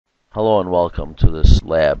Hello and welcome to this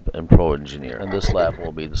lab in Pro Engineer. In this lab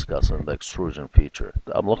we'll be discussing the extrusion feature.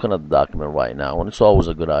 I'm looking at the document right now, and it's always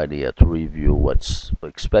a good idea to review what's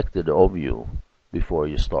expected of you before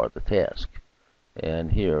you start the task.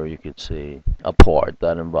 And here you can see a part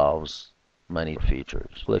that involves many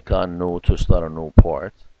features. Click on New to start a new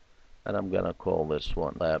part, and I'm going to call this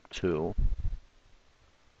one Lab 2.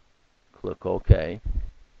 Click OK.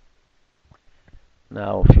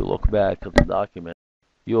 Now if you look back at the document,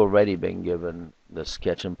 you already been given the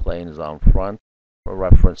sketching plane is on front, the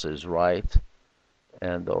reference is right,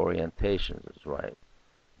 and the orientation is right.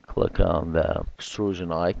 Click on the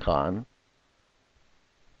extrusion icon,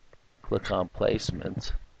 click on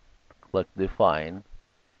placement, click define,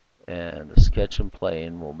 and the sketching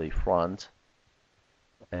plane will be front,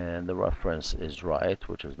 and the reference is right,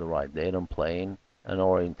 which is the right datum plane, and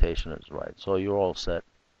orientation is right. So you're all set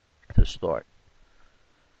to start.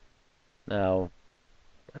 Now,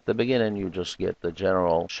 at the beginning, you just get the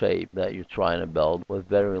general shape that you're trying to build with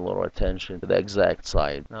very little attention to the exact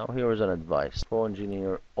side. Now, here is an advice. Pro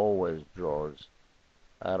Engineer always draws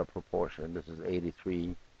out of proportion. This is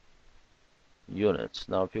 83 units.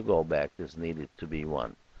 Now, if you go back, this needed to be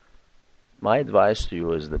 1. My advice to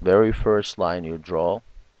you is the very first line you draw,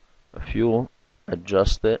 if you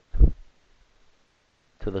adjust it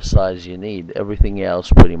to the size you need, everything else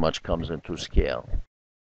pretty much comes into scale.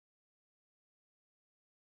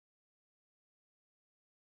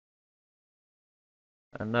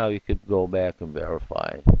 And now you could go back and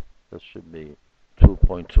verify. This should be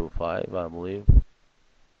 2.25, I believe.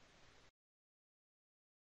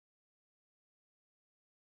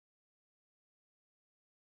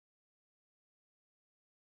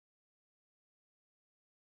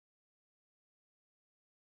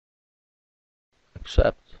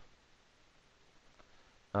 Accept.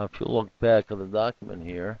 Now if you look back at the document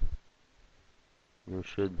here, you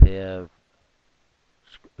should have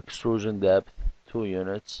extrusion depth 2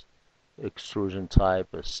 units, extrusion type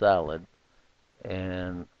is solid,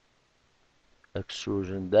 and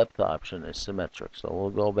extrusion depth option is symmetric. So we'll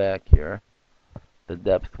go back here. The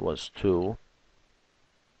depth was 2,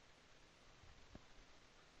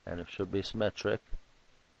 and it should be symmetric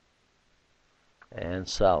and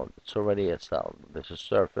solid. It's already a solid. This is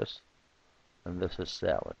surface, and this is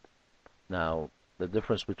solid. Now, the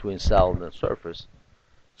difference between solid and surface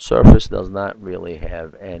does not really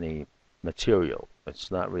have any material.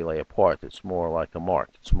 It's not really a part. It's more like a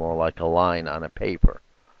mark. It's more like a line on a paper.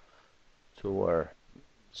 To where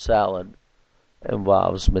solid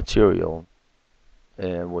involves material,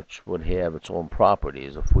 and which would have its own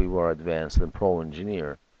properties. If we were advanced in Pro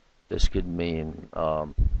Engineer, this could mean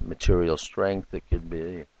material strength. It could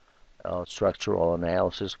be structural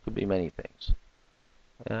analysis. It could be many things.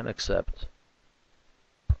 And accept.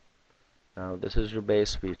 Now this is your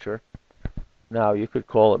base feature. Now you could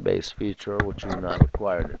call it base feature, which is not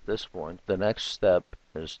required at this point. The next step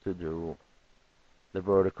is to do the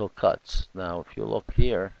vertical cuts. Now if you look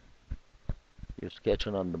here, you're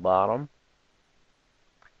sketching on the bottom.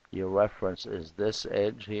 Your reference is this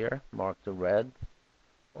edge here, marked in red.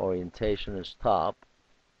 Orientation is top.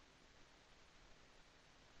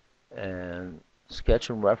 And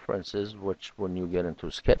sketching references, which when you get into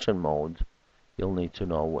sketching mode, you'll need to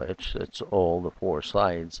know which. It's all the 4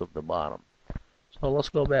 sides of the bottom. So let's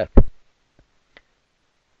go back.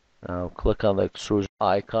 Now click on the extrusion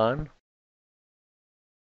icon,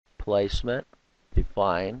 placement,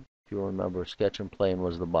 define. If you remember, sketching plane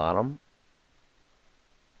was the bottom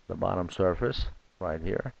surface right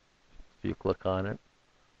here. If you click on it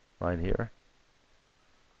right here,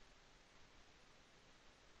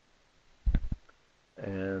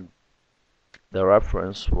 and the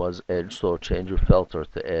reference was edge, so change your filter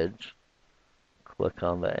to edge. Click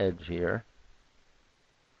on the edge here,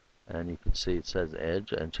 and you can see it says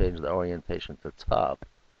edge, and change the orientation to top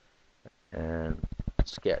and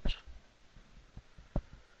sketch.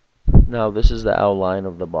 Now this is the outline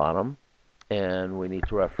of the bottom, and we need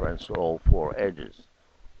to reference all 4 edges.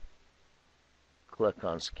 Click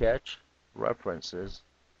on sketch, references,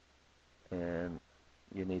 and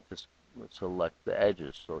you need to select the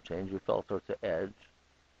edges. So change your filter to edge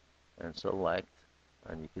and select,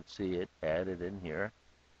 and you can see it added in here.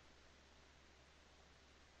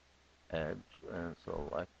 Edge and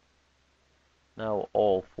select. Now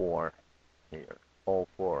all 4 here, all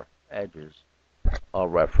 4 edges are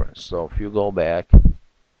referenced. So if you go back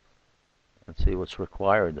and see what's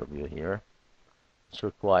required of you here, what's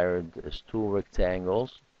required is 2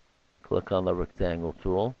 rectangles. Click on the rectangle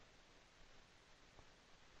tool.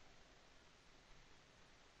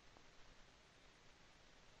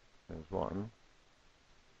 There's one.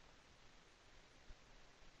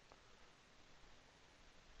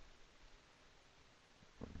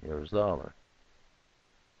 Here's the other.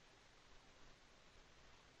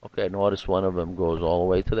 Okay, notice one of them goes all the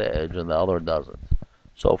way to the edge and the other doesn't.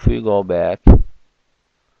 So if we go back,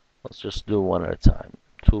 let's just do one at a time.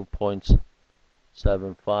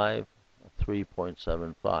 2.75,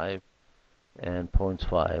 3.75, and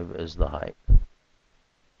 0.5 is the height.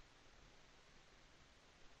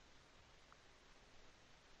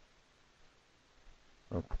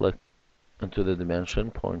 I'll click into the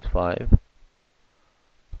dimension 0.5,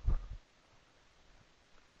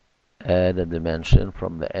 add a dimension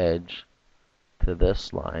from the edge to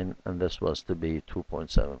this line, and this was to be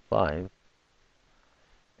 2.75,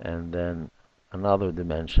 and then another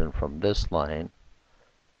dimension from this line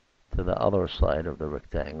to the other side of the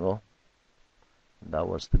rectangle, and that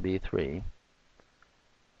was to be 3.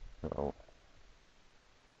 So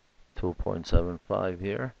 2.75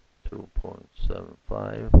 here,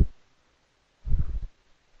 2.75,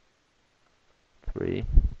 3.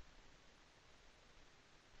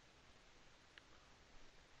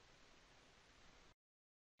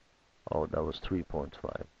 Oh, that was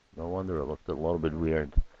 3.5. No wonder it looked a little bit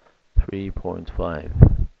weird.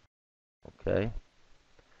 3.5. Okay.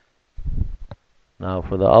 Now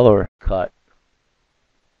for the other cut,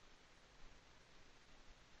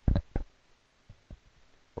 it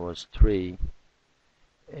was 3,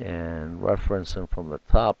 and referencing from the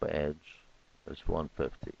top edge is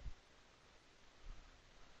 150.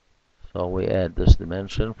 So we add this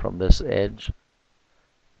dimension from this edge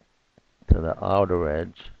to the outer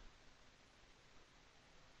edge,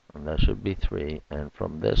 and that should be 3, and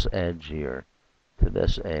from this edge here to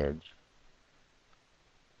this edge,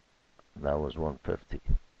 that was 150.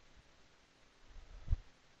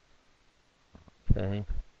 Okay,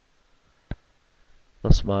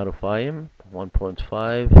 let's modify him.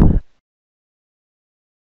 1.5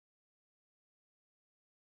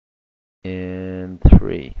 and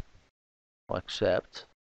 3. Except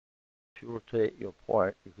if you rotate your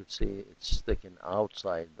part, you can see it's sticking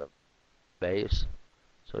outside the base,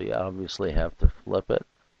 so you obviously have to flip it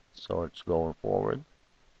so it's going forward,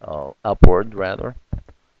 upward rather.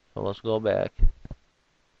 So let's go back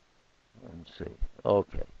and see.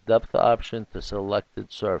 Okay, depth option to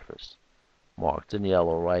selected surface, marked in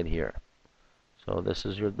yellow right here. So this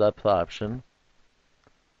is your depth option.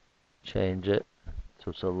 Change it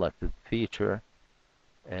to selected feature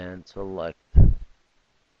and select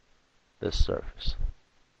this surface.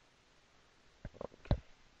 Okay.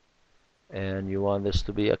 And you want this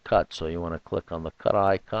to be a cut, so you want to click on the cut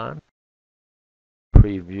icon,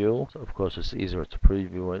 preview. Of course, it's easier to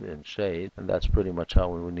preview it in shade, and that's pretty much how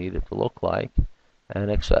we would need it to look like,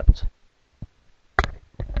 and accept.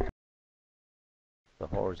 The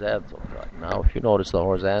horizontal cut. Now, if you notice, the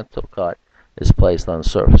horizontal cut is placed on the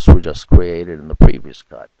surface we just created in the previous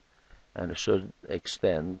cut, and it should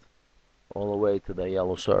extend all the way to the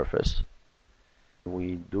yellow surface.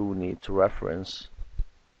 We do need to reference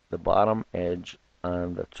the bottom edge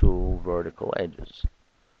on the 2 vertical edges.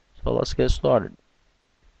 So let's get started.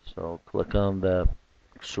 So click on the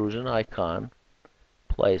extrusion icon,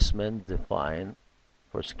 placement, define.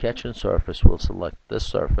 For sketching surface, we'll select this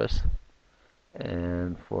surface,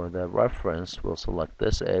 and for the reference, we'll select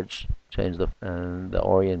this edge, change the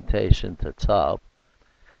orientation to top.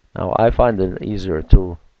 Now I find it easier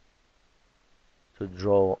to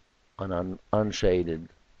draw an unshaded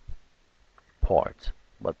part,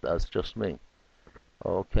 but that's just me.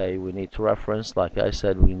 Okay, we need to reference, like I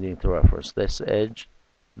said, we need to reference this edge,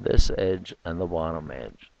 and the bottom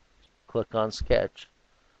edge. Click on sketch,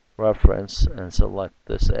 reference, and select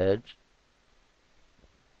this edge,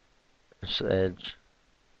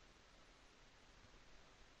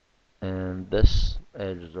 and this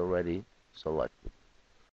edge is already selected.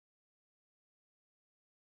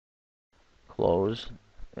 Close,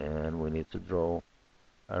 and we need to draw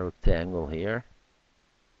a rectangle here.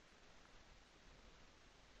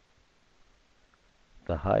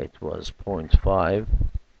 The height was 0.5.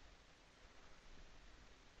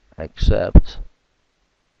 Accept.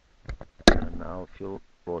 And now if you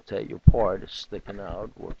rotate your part, it's sticking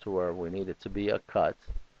out to where we need it to be a cut.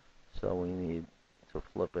 So we need to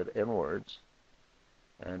flip it inwards,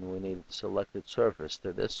 and we need selected surface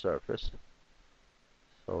to this surface.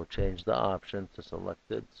 So change the option to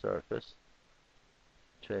selected surface,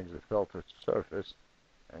 change the filter to surface,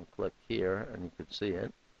 and click here, and you can see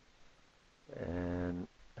it. And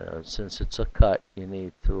since it's a cut, you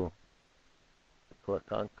need to click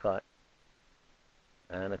on cut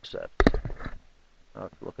and accept. Now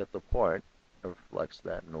if you look at the part, it reflects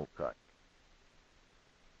that new cut.